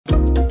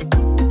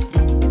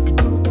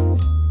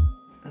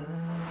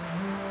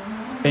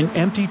an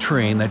empty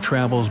train that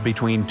travels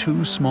between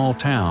two small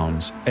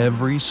towns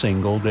every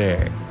single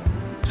day.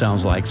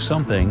 Sounds like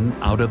something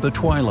out of the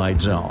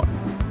Twilight Zone.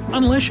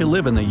 Unless you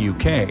live in the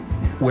UK,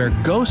 where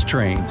ghost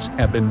trains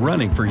have been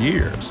running for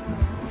years.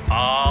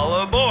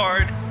 All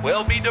aboard!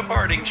 We'll be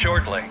departing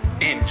shortly.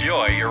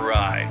 Enjoy your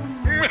ride.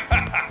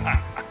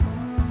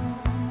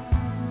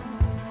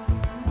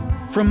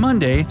 From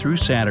Monday through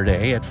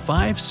Saturday at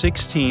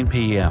 5:16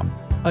 p.m.,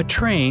 a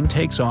train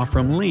takes off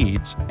from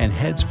Leeds and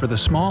heads for the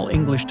small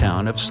English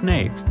town of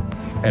Snaith.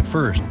 At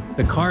first,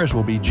 the cars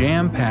will be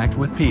jam-packed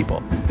with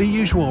people, the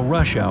usual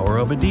rush hour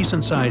of a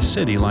decent-sized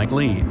city like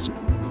Leeds.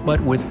 But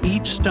with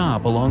each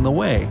stop along the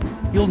way,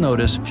 you'll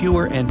notice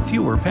fewer and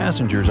fewer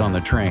passengers on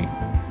the train.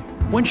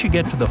 Once you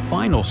get to the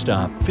final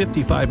stop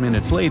 55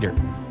 minutes later,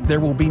 there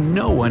will be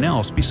no one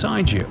else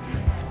beside you.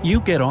 You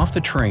get off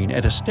the train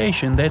at a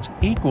station that's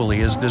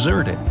equally as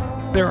deserted.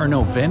 There are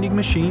no vending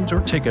machines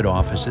or ticket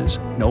offices,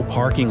 no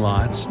parking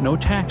lots, no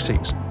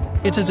taxis.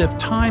 It's as if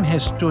time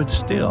has stood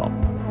still.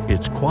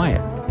 It's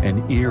quiet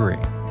and eerie.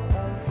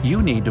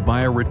 You need to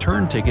buy a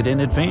return ticket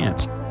in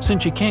advance,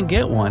 since you can't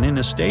get one in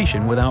a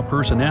station without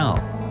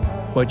personnel.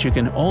 But you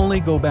can only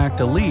go back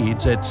to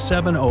Leeds at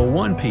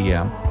 7:01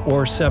 p.m.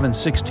 or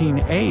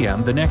 7:16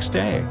 a.m. the next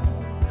day.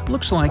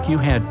 Looks like you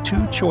had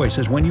two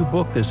choices when you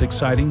booked this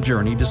exciting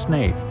journey to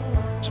Snaith.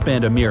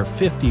 Spend a mere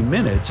 50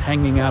 minutes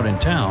hanging out in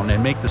town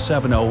and make the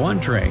 7:01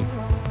 train,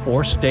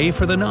 or stay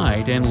for the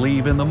night and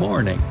leave in the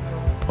morning.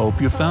 Hope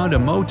you found a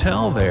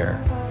motel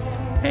there.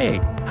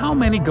 Hey, how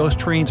many ghost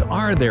trains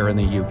are there in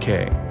the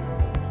UK?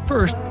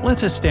 First,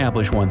 let's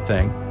establish one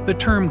thing. The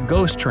term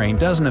ghost train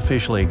doesn't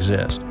officially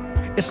exist.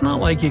 It's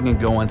not like you can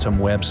go on some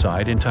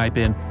website and type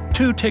in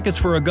 2 tickets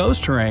for a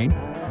ghost train,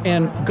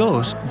 and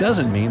ghost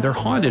doesn't mean they're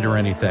haunted or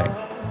anything.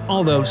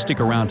 Although stick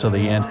around till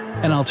the end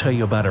and I'll tell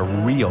you about a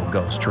real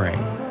ghost train.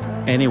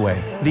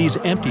 Anyway, these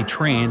empty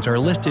trains are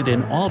listed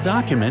in all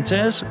documents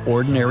as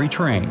ordinary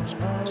trains,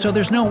 so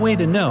there's no way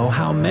to know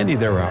how many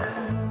there are.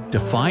 To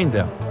find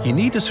them, you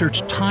need to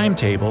search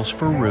timetables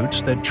for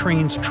routes that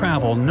trains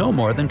travel no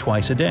more than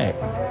twice a day,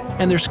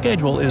 and their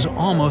schedule is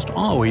almost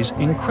always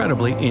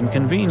incredibly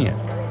inconvenient.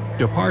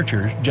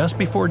 Departures just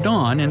before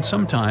dawn and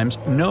sometimes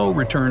no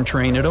return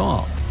train at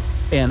all.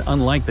 And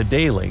unlike the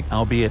daily,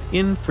 albeit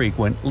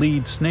infrequent,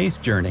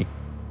 Leeds-Snaith journey,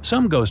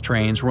 some ghost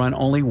trains run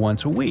only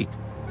once a week.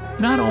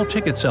 Not all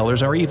ticket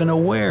sellers are even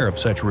aware of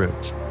such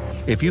routes.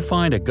 If you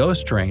find a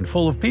ghost train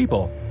full of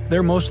people,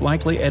 they're most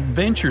likely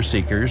adventure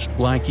seekers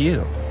like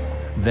you.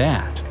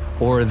 That,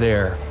 or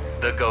they're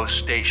the ghost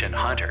station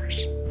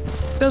hunters.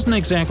 Doesn't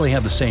exactly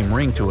have the same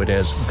ring to it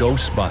as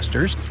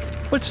Ghostbusters,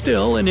 but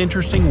still an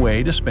interesting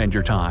way to spend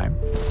your time.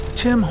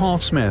 Tim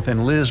Hall-Smith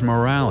and Liz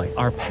Morale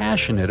are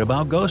passionate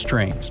about ghost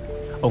trains.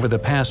 Over the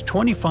past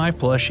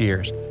 25-plus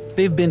years,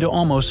 they've been to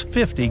almost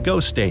 50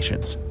 ghost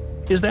stations.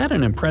 Is that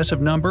an impressive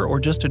number or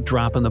just a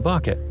drop in the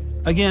bucket?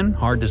 Again,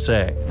 hard to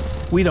say.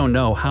 We don't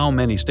know how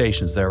many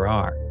stations there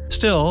are.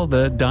 Still,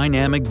 the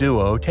dynamic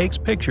duo takes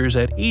pictures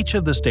at each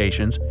of the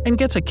stations and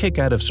gets a kick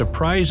out of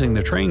surprising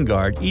the train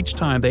guard each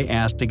time they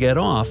ask to get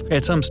off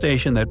at some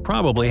station that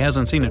probably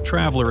hasn't seen a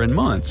traveler in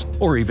months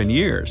or even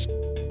years.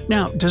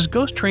 Now, does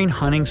ghost train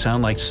hunting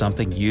sound like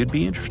something you'd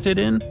be interested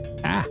in?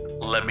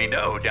 Let me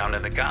know down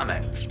in the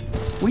comments.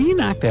 Will you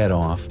knock that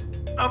off?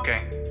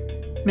 Okay.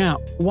 Now,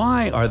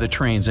 why are the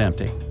trains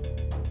empty?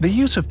 The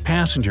use of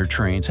passenger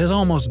trains has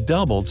almost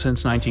doubled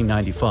since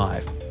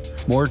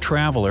 1995. More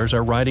travelers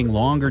are riding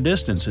longer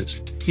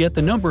distances, yet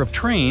the number of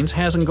trains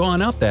hasn't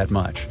gone up that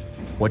much.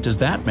 What does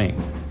that mean?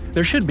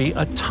 There should be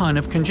a ton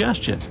of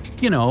congestion.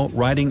 You know,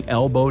 riding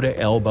elbow to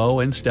elbow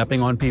and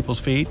stepping on people's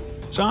feet.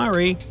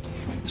 Sorry.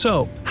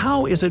 So,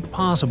 how is it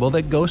possible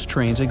that ghost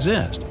trains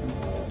exist?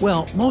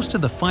 Well, most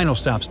of the final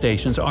stop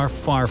stations are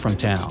far from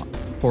town.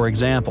 For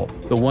example,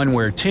 the one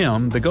where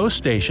Tim, the ghost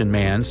station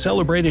man,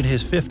 celebrated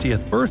his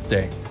 50th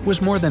birthday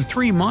was more than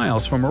 3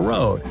 miles from a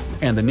road,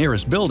 and the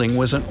nearest building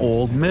was an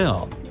old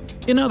mill.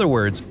 In other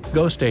words,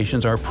 ghost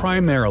stations are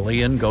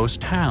primarily in ghost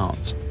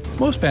towns.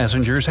 Most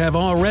passengers have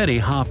already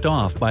hopped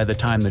off by the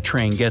time the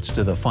train gets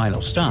to the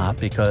final stop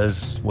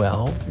because,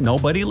 well,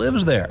 nobody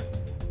lives there.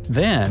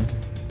 Then,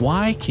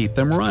 why keep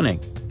them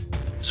running?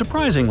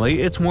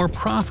 Surprisingly, it's more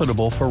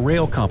profitable for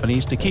rail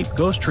companies to keep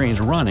ghost trains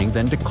running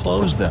than to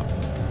close them.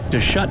 To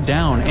shut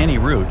down any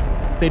route,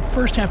 they'd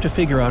first have to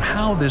figure out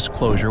how this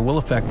closure will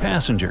affect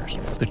passengers,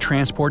 the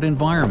transport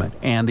environment,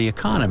 and the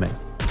economy.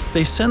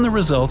 They send the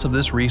results of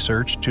this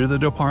research to the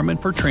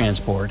Department for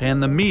Transport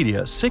and the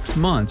media 6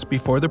 months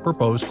before the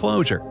proposed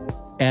closure.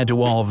 Add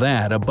to all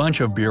that a bunch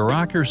of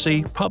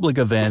bureaucracy, public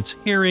events,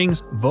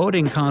 hearings,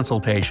 voting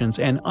consultations,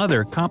 and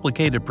other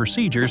complicated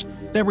procedures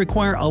that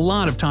require a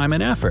lot of time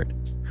and effort.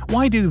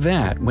 Why do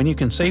that when you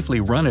can safely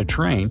run a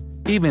train,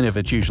 even if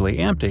it's usually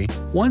empty,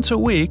 once a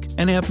week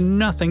and have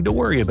nothing to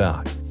worry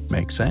about?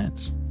 Makes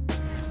sense.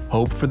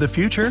 Hope for the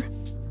future?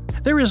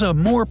 There is a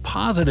more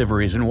positive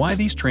reason why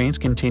these trains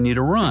continue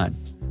to run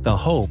 – the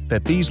hope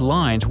that these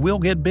lines will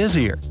get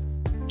busier.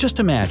 Just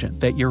imagine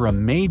that you're a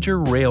major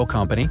rail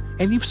company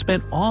and you've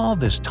spent all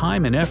this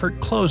time and effort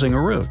closing a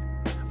route.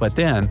 But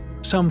then,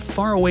 some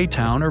faraway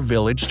town or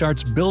village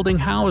starts building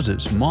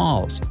houses,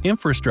 malls,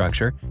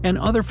 infrastructure, and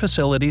other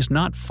facilities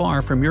not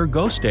far from your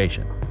ghost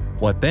station.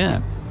 What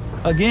then?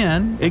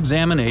 Again,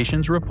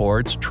 examinations,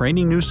 reports,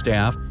 training new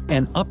staff,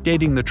 and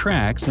updating the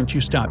tracks since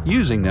you stopped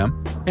using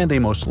them, and they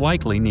most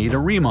likely need a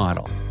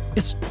remodel.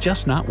 It's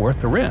just not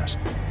worth the risk,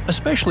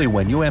 especially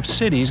when you have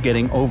cities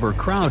getting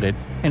overcrowded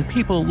and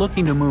people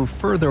looking to move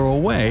further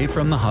away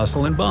from the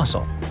hustle and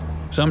bustle.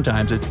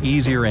 Sometimes it's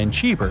easier and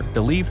cheaper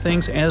to leave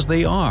things as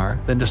they are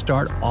than to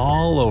start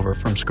all over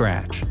from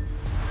scratch.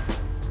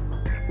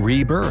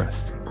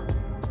 Rebirth.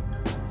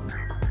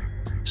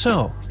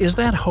 So, is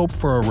that hope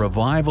for a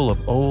revival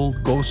of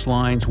old ghost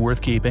lines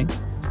worth keeping?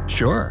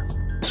 Sure.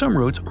 Some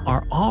routes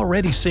are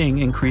already seeing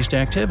increased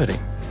activity.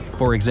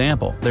 For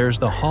example, there's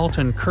the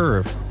Halton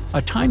Curve,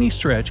 a tiny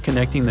stretch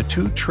connecting the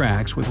two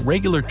tracks with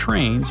regular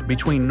trains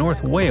between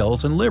North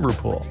Wales and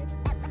Liverpool.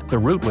 The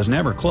route was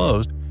never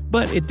closed,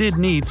 but it did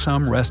need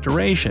some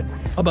restoration,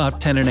 about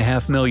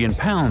 £10.5 million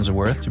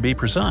worth to be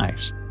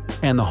precise.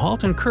 And the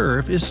Halton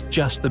Curve is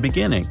just the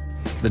beginning.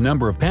 The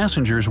number of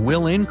passengers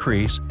will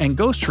increase, and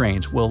ghost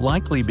trains will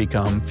likely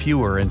become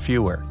fewer and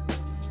fewer.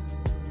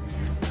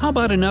 How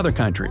about in other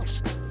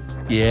countries?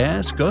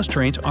 Yes, ghost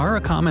trains are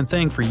a common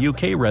thing for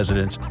UK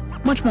residents,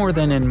 much more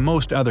than in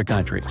most other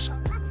countries.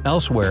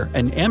 Elsewhere,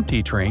 an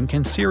empty train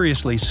can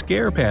seriously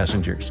scare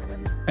passengers.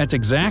 That's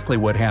exactly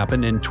what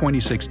happened in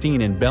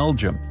 2016 in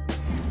Belgium.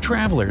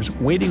 Travelers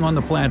waiting on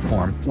the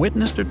platform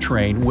witnessed a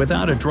train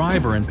without a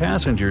driver and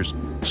passengers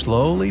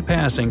slowly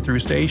passing through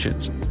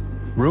stations.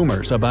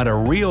 Rumors about a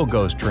real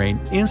ghost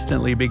train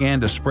instantly began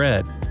to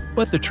spread,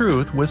 but the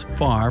truth was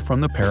far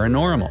from the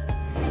paranormal.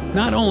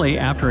 Not only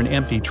after an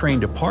empty train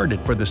departed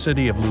for the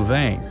city of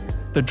Louvain,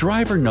 the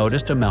driver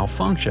noticed a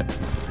malfunction.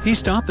 He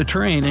stopped the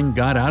train and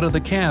got out of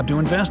the cab to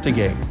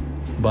investigate.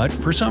 But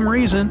for some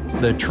reason,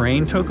 the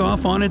train took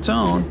off on its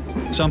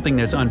own, something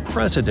that's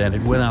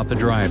unprecedented without the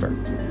driver.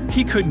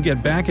 He couldn't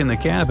get back in the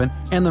cabin,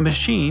 and the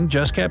machine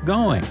just kept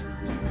going.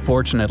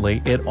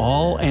 Fortunately, it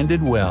all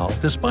ended well,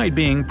 despite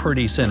being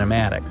pretty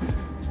cinematic.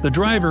 The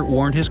driver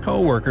warned his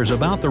co-workers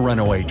about the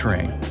runaway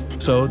train,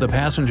 so the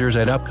passengers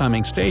at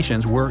upcoming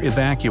stations were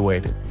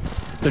evacuated.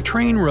 The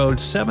train rode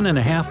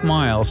 7.5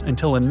 miles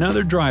until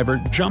another driver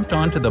jumped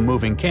onto the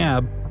moving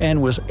cab and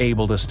was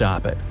able to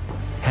stop it.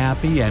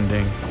 Happy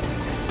ending.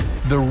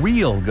 The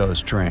real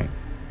ghost train.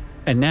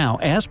 And now,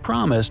 as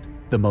promised,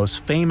 the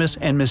most famous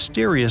and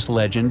mysterious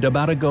legend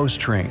about a ghost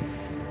train.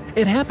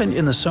 It happened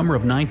in the summer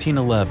of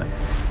 1911.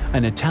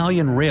 An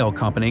Italian rail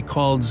company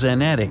called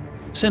Snaith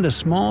sent a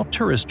small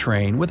tourist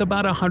train with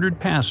about 100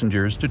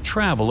 passengers to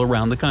travel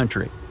around the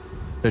country.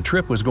 The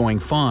trip was going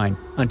fine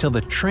until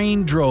the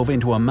train drove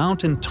into a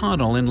mountain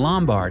tunnel in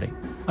Lombardy,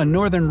 a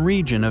northern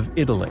region of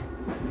Italy.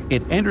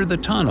 It entered the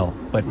tunnel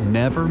but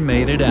never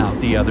made it out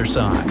the other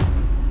side.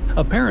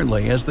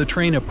 Apparently, as the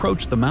train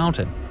approached the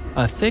mountain,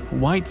 a thick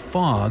white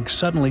fog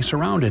suddenly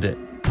surrounded it.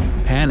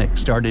 Panic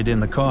started in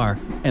the car,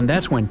 and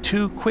that's when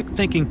two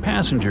quick-thinking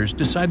passengers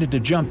decided to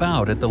jump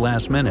out at the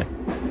last minute.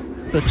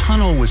 The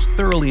tunnel was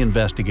thoroughly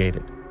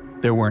investigated.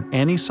 There weren't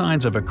any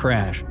signs of a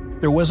crash.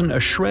 There wasn't a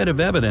shred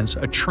of evidence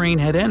a train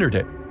had entered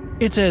it.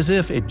 It's as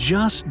if it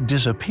just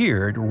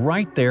disappeared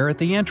right there at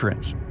the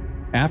entrance.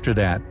 After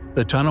that,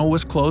 the tunnel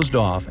was closed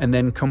off and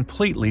then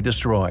completely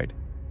destroyed.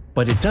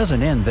 But it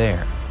doesn't end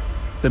there.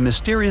 The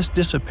mysterious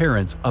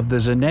disappearance of the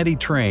Snaith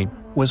train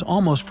was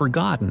almost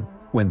forgotten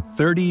when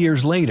 30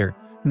 years later,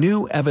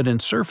 new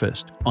evidence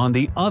surfaced on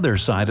the other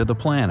side of the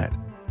planet.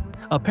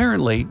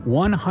 Apparently,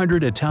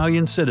 100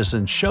 Italian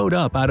citizens showed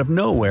up out of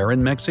nowhere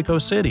in Mexico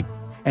City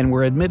and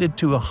were admitted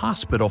to a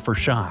hospital for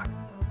shock.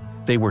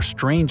 They were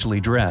strangely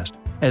dressed,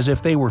 as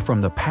if they were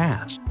from the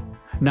past.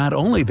 Not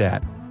only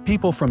that,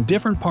 people from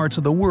different parts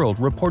of the world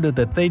reported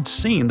that they'd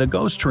seen the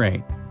ghost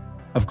train.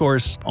 Of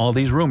course, all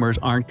these rumors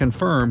aren't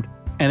confirmed,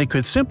 and it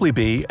could simply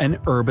be an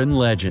urban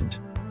legend.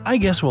 I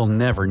guess we'll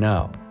never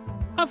know.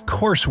 Of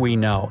course we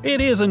know, it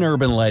is an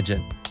urban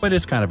legend, but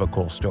it's kind of a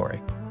cool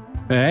story.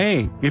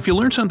 Hey, if you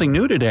learned something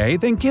new today,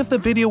 then give the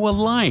video a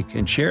like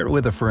and share it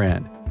with a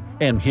friend.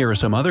 And here are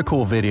some other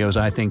cool videos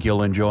I think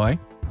you'll enjoy.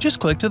 Just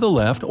click to the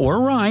left or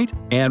right,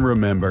 and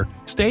remember,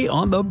 stay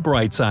on the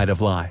bright side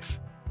of life.